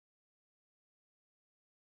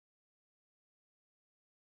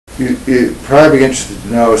you'd probably be interested to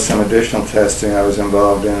know some additional testing I was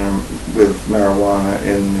involved in with marijuana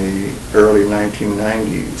in the early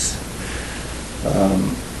 1990s.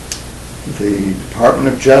 The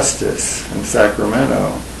Department of Justice in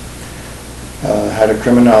Sacramento had a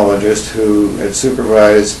criminologist who had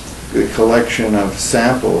supervised the collection of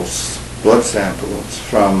samples, blood samples,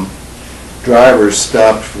 from drivers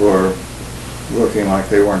stopped for looking like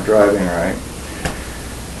they weren't driving right.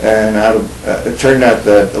 And it turned out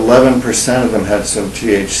that 11% of them had some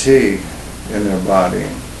THC in their body.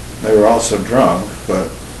 They were also drunk, but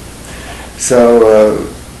so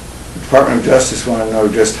the Department of Justice wanted to know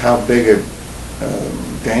just how big a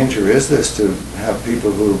danger is this to have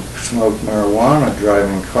people who smoke marijuana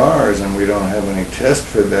driving cars, and we don't have any test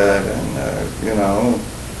for that, and you know,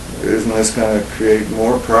 isn't this going to create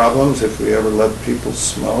more problems if we ever let people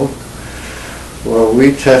smoke? Well,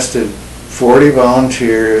 we tested 40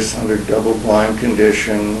 volunteers under double-blind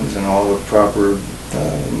conditions and all the proper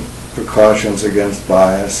precautions against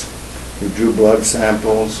bias. We drew blood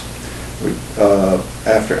samples.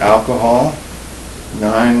 After alcohol,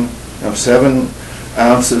 7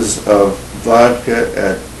 ounces of vodka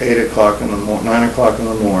at 9 o'clock in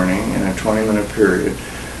the morning in a 20-minute period,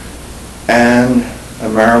 and a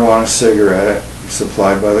marijuana cigarette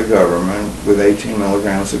supplied by the government with 18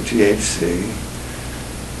 milligrams of THC,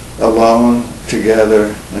 alone,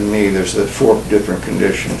 together, and neither. So 4 different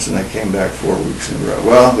conditions, and they came back 4 weeks in a row.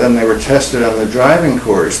 Well, then they were tested on the driving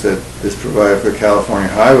course that is provided for California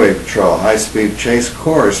Highway Patrol, high-speed chase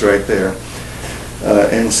course right there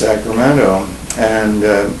in Sacramento, and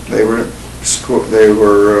they were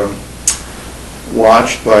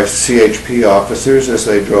watched by CHP officers as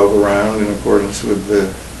they drove around in accordance with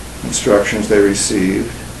the instructions they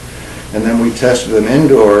received. And then we tested them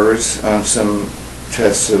indoors on some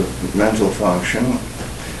tests of mental function,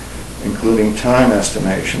 including time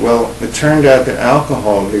estimation. Well, it turned out that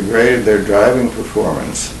alcohol degraded their driving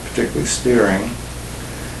performance, particularly steering,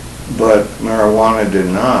 but marijuana did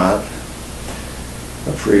not,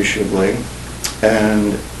 appreciably.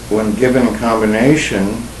 And when given in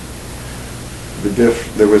combination,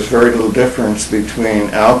 there was very little difference between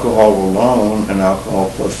alcohol alone and alcohol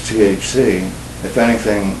plus THC. If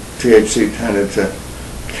anything, THC tended to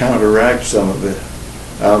counteract some of the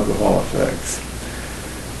alcohol effects.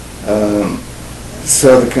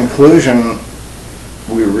 So the conclusion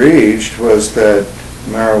we reached was that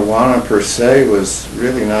marijuana per se was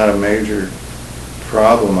really not a major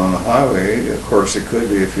problem on the highway. Of course, it could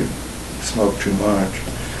be if you smoked too much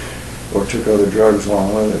or took other drugs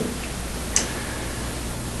along with it.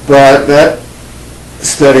 But that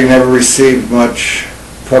study never received much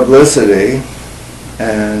publicity,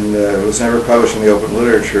 and it was never published in the open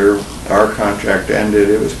literature. Our contract ended.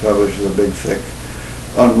 It was published as a big, thick,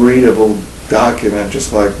 unreadable document,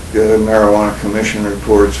 just like marijuana commission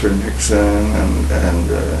reports for Nixon and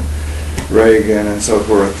Reagan and so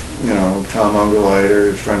forth. You know, Tom Ungerleider,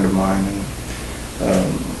 a friend of mine, and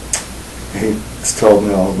he's told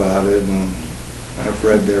me all about it, and I've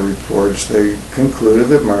read their reports. They concluded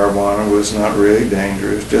that marijuana was not really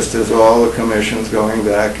dangerous, just as all the commissions going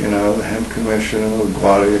back, you know, the Hemp Commission and the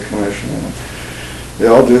LaGuardia Commission, and they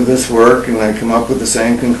all do this work and they come up with the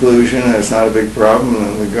same conclusion, and it's not a big problem,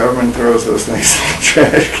 and the government throws those things in the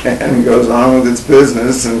trash can and goes on with its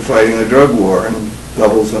business and fighting the drug war and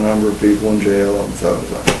doubles the number of people in jail and so on.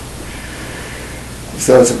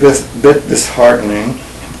 So it's a bit disheartening.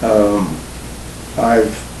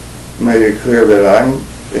 I've made it clear that I'm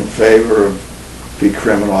in favor of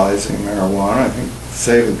decriminalizing marijuana. I think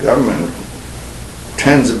save the government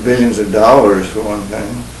tens of billions of dollars for one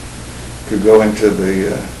thing. Could go into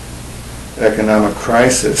the economic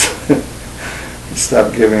crisis and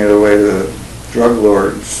stop giving it away to the drug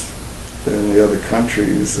lords in the other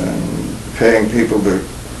countries and paying people to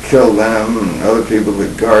kill them and other people to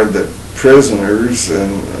guard the prisoners,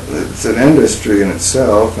 and it's an industry in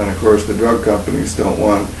itself, and of course the drug companies don't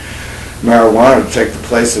want marijuana to take the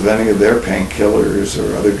place of any of their painkillers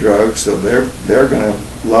or other drugs, so they're going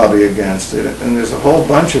to lobby against it. And there's a whole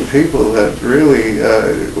bunch of people that really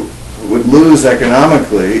would lose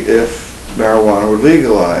economically if marijuana were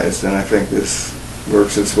legalized, and I think this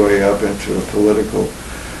works its way up into a political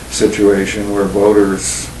situation where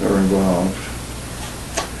voters are involved.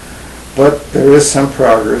 But there is some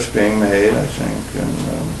progress being made, I think, and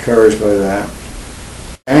I'm encouraged by that.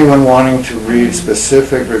 Anyone wanting to read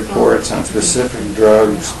specific reports on specific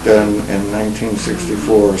drugs done in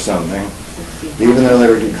 1964 or something, even though they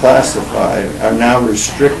were declassified, are now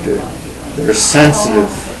restricted. They're sensitive.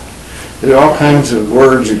 There are all kinds of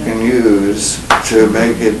words you can use to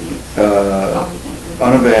make it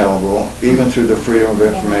unavailable, even through the Freedom of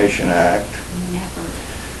Information Act.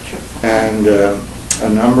 And a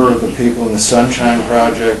number of the people in the Sunshine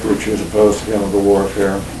Project, which is opposed to chemical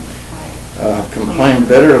warfare, complain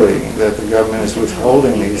bitterly that the government is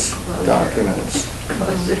withholding these documents.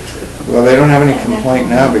 Well, they don't have any complaint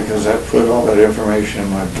now because I put all that information in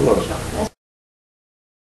my book.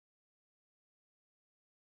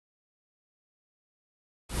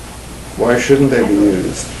 Why shouldn't they be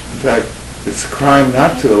used? In fact, it's a crime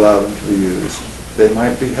not to allow them to be used. They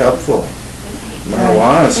might be helpful.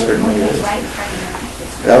 Marijuana certainly is.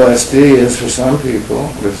 LSD is for some people.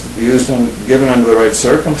 If used and given under the right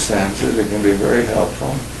circumstances, it can be very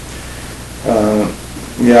helpful.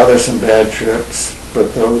 Yeah, there's some bad trips,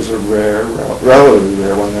 but those are rare, relatively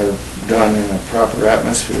rare when they're done in a proper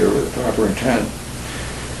atmosphere with proper intent.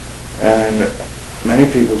 And many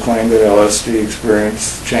people claim that LSD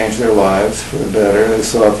experience changed their lives for the better. They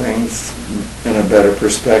saw things in a better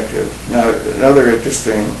perspective. Now, another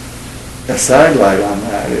interesting sidelight on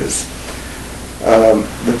that is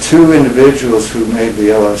the two individuals who made the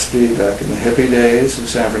LSD back in the hippie days of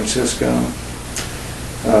San Francisco.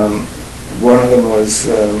 One of them was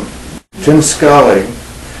Tim Scully,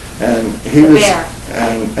 and he was,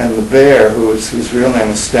 and the bear, whose real name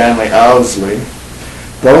is Stanley Owsley.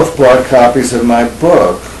 Both bought copies of my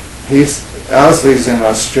book. Owsley's in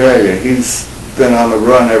Australia. He's been on the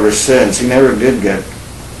run ever since. He never did get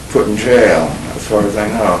put in jail, as far as I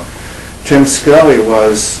know. Tim Scully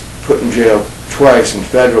was put in jail twice in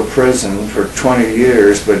federal prison for 20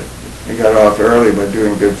 years, but he got off early by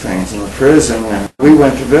doing good things in the prison. And we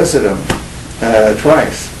went to visit him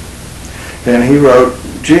twice. And he wrote,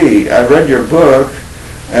 gee, I read your book,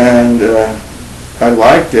 and I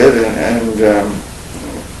liked it, and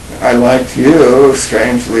I liked you,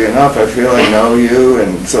 strangely enough. I feel I know you,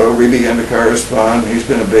 and so we began to correspond. He's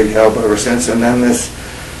been a big help ever since. And then this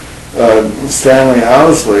Stanley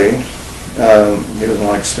Owsley, he doesn't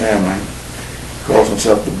like Stanley, calls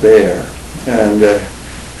himself the Bear, and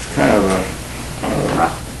he's kind of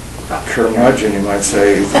a curmudgeon, you might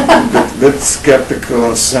say. He's a bit skeptical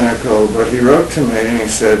and cynical, but he wrote to me and he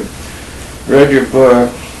said, read your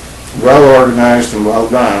book, well organized and well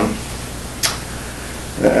done,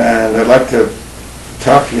 and I'd like to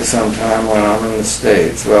talk to you sometime when I'm in the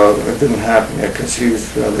States. Well, it didn't happen yet because he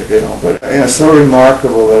was rather ill, but it's so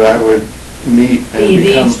remarkable that I would meet and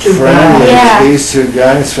become friendly with these two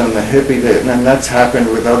guys from the hippie days, and that's happened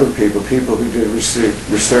with other people who did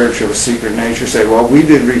research of a secret nature say, well, we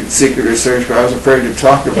did secret research, but I was afraid to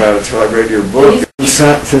talk about it until I read your book.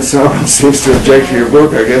 Since no one seems to object to your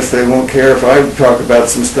book, I guess they won't care if I talk about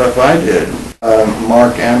some stuff I did.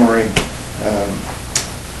 Mark Emery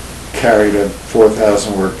carried a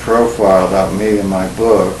 4,000-word profile about me in my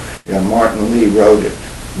book. Yeah, Martin Lee wrote it.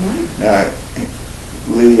 Now,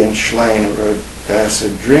 Lee and Schlane, who wrote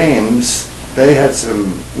Acid Dreams, they had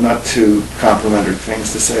some not too complimentary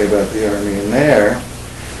things to say about the Army in there,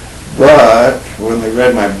 but when they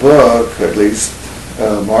read my book, at least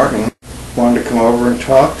Martin wanted to come over and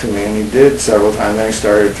talk to me, and he did several times. Then he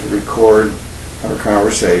started to record our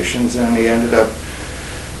conversations, and he ended up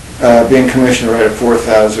being commissioned to write a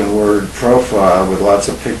 4,000-word profile with lots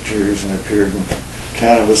of pictures, and appeared in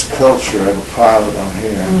Cannabis Culture. I have a pile of them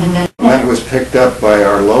here. And then it was picked up by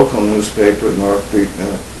our local newspaper, North Bay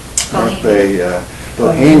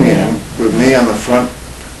Bohemian, with me on the front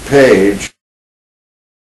page.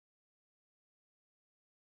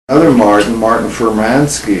 Another Martin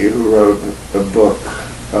Furmansky, who wrote a book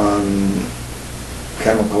on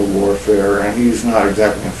chemical warfare, and he's not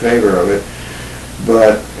exactly in favor of it,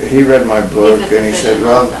 but he read my book and he said,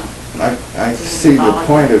 well, I see the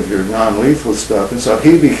point of your non-lethal stuff, and so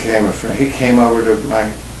he became a friend. He came over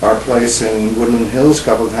to our place in Woodland Hills a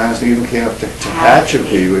couple of times, and even came up to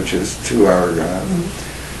Tehachapi, which is 2-hour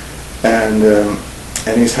drive.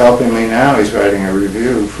 And he's helping me now. He's writing a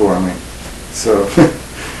review for me. So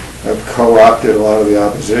I've co-opted a lot of the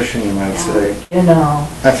opposition, you might say. You know.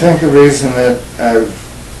 I think the reason that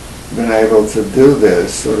I've been able to do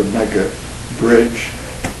this, sort of make a bridge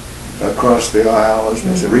across the aisle, as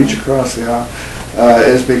they say, reach across the aisle,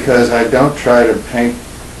 is because I don't try to paint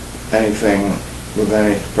anything with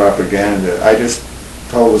any propaganda. I just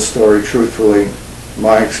told the story truthfully,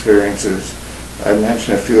 my experiences. I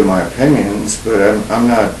mentioned a few of my opinions, but I'm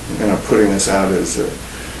not putting this out as a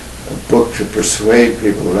book to persuade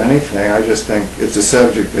people of anything. I just think it's a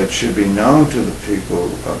subject that should be known to the people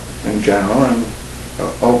in general and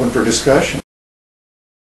open for discussion.